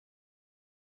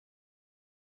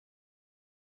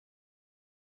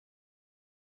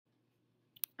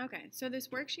Okay, so this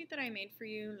worksheet that I made for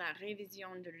you, La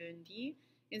Révision de lundi,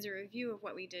 is a review of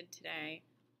what we did today,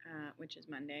 which is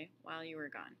Monday, while you were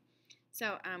gone.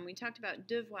 So we talked about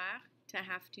devoir, to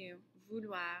have to,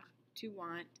 vouloir, to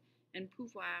want, and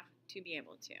pouvoir, to be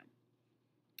able to.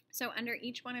 So under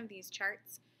each one of these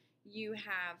charts, you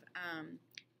have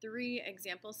 3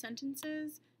 example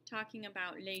sentences talking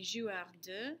about les joueurs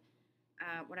de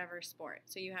whatever sport.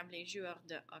 So you have les joueurs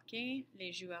de hockey,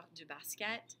 les joueurs de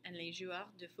basket, and les joueurs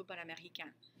de football américain.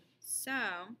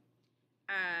 So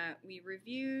we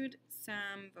reviewed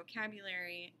some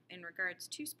vocabulary in regards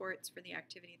to sports for the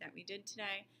activity that we did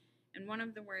today. And one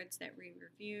of the words that we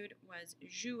reviewed was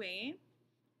jouer,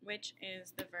 which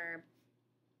is the verb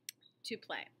to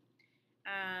play.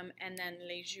 And then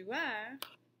les joueurs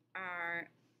are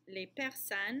les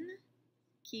personnes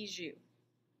qui jouent.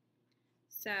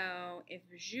 So if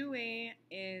jouer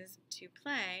is to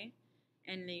play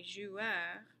and les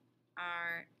joueurs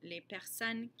are les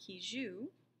personnes qui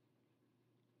jouent,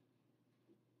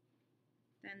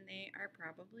 then they are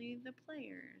probably the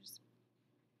players.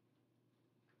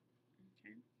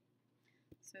 Okay,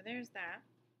 so there's that.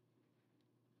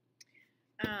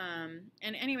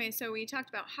 And anyway, so we talked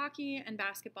about hockey and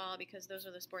basketball because those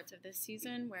are the sports of this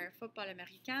season, where football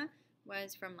américain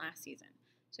was from last season.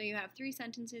 So you have 3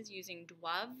 sentences using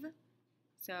doivent,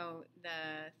 so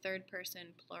the third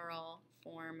person plural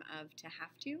form of to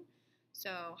have to.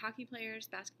 So hockey players,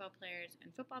 basketball players,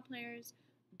 and football players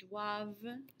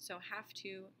doivent, so have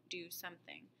to do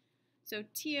something. So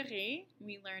tirer,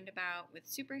 we learned about with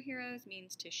superheroes,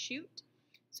 means to shoot.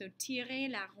 So tirer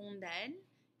la rondelle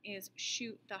is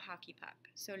shoot the hockey puck.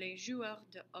 So les joueurs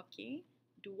de hockey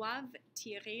doivent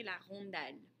tirer la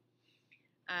rondelle.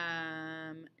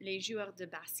 Les joueurs de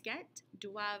basket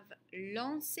doivent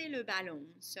lancer le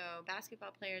ballon. So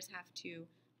basketball players have to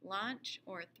launch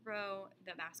or throw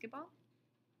the basketball.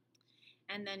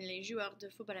 And then les joueurs de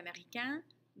football américain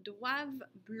doivent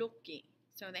bloquer.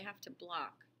 So they have to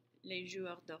block les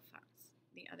joueurs d'offense,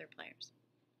 the other players.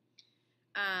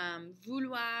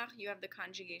 Vouloir, you have the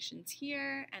conjugations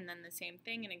here, and then the same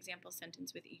thing, an example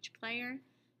sentence with each player.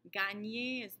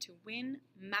 Gagner is to win.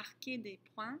 Marquer des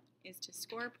points is to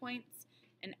score points.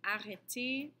 And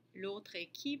arrêter l'autre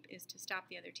équipe is to stop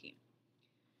the other team.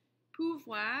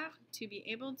 Pouvoir, to be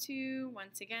able to,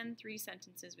 once again, 3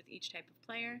 sentences with each type of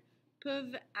player.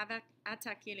 Peuvent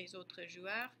attaquer les autres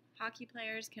joueurs. Hockey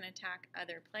players can attack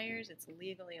other players. It's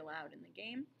legally allowed in the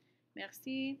game.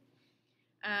 Merci.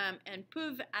 And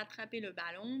peuvent attraper le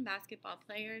ballon. Basketball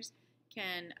players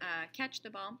can catch the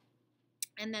ball.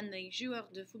 And then les joueurs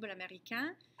de football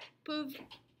américain peuvent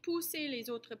pousser les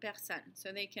autres personnes.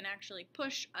 So they can actually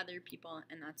push other people,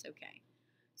 and that's okay.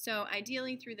 So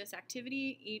ideally through this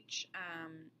activity,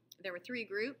 there were 3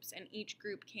 groups, and each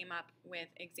group came up with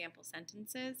example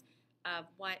sentences of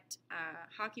what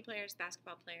hockey players,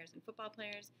 basketball players, and football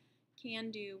players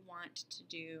can do, want to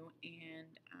do,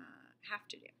 and have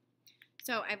to do.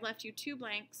 So I've left you 2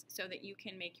 blanks so that you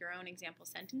can make your own example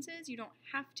sentences. You don't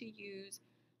have to use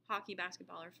hockey,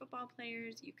 basketball, or football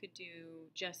players. You could do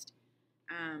just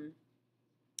do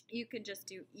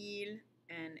il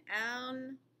and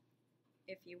elle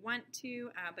if you want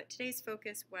to, but today's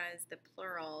focus was the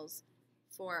plurals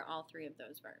for all 3 of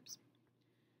those verbs.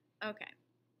 Okay,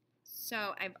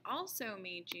 so I've also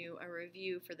made you a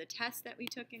review for the test that we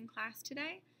took in class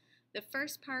today. The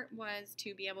first part was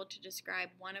to be able to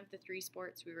describe one of the 3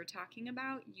 sports we were talking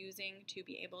about using to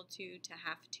be able to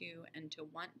have to, and to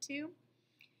want to.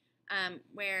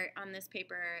 Where on this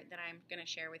paper that I'm going to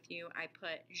share with you, I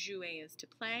put jouer is to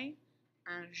play,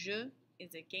 un jeu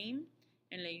is a game,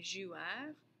 and les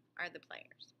joueurs are the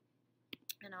players.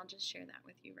 And I'll just share that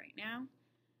with you right now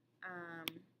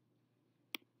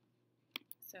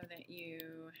so that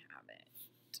you have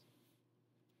it.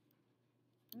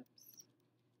 Oops,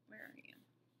 where are you?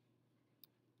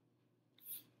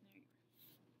 There you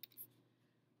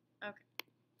are. Okay.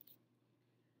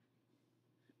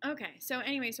 Okay, so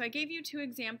anyway, so I gave you 2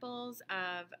 examples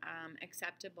of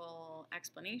acceptable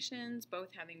explanations,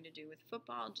 both having to do with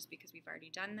football, just because we've already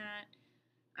done that.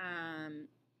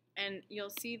 And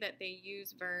you'll see that they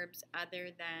use verbs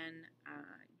other than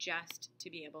just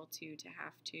to be able to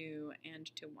have to, and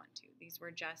to want to. These were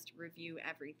just review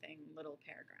everything, little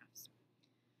paragraphs.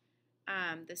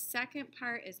 The second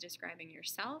part is describing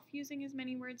yourself using as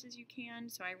many words as you can.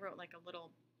 So I wrote like a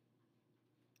little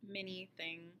mini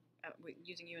thing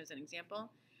using you as an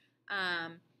example,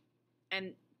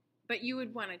 but you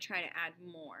would want to try to add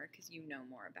more because you know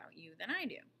more about you than I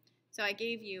do. So I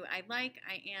gave you I like,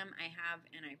 I am, I have,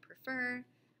 and I prefer,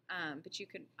 but you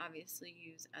could obviously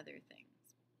use other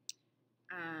things.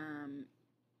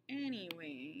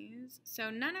 anyways, so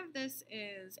none of this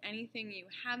is anything you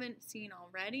haven't seen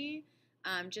already,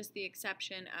 just the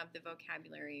exception of the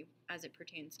vocabulary as it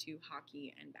pertains to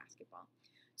hockey and basketball.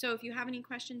 So if you have any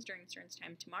questions during Stern's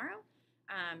time tomorrow,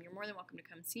 you're more than welcome to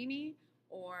come see me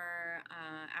or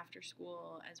after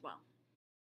school as well.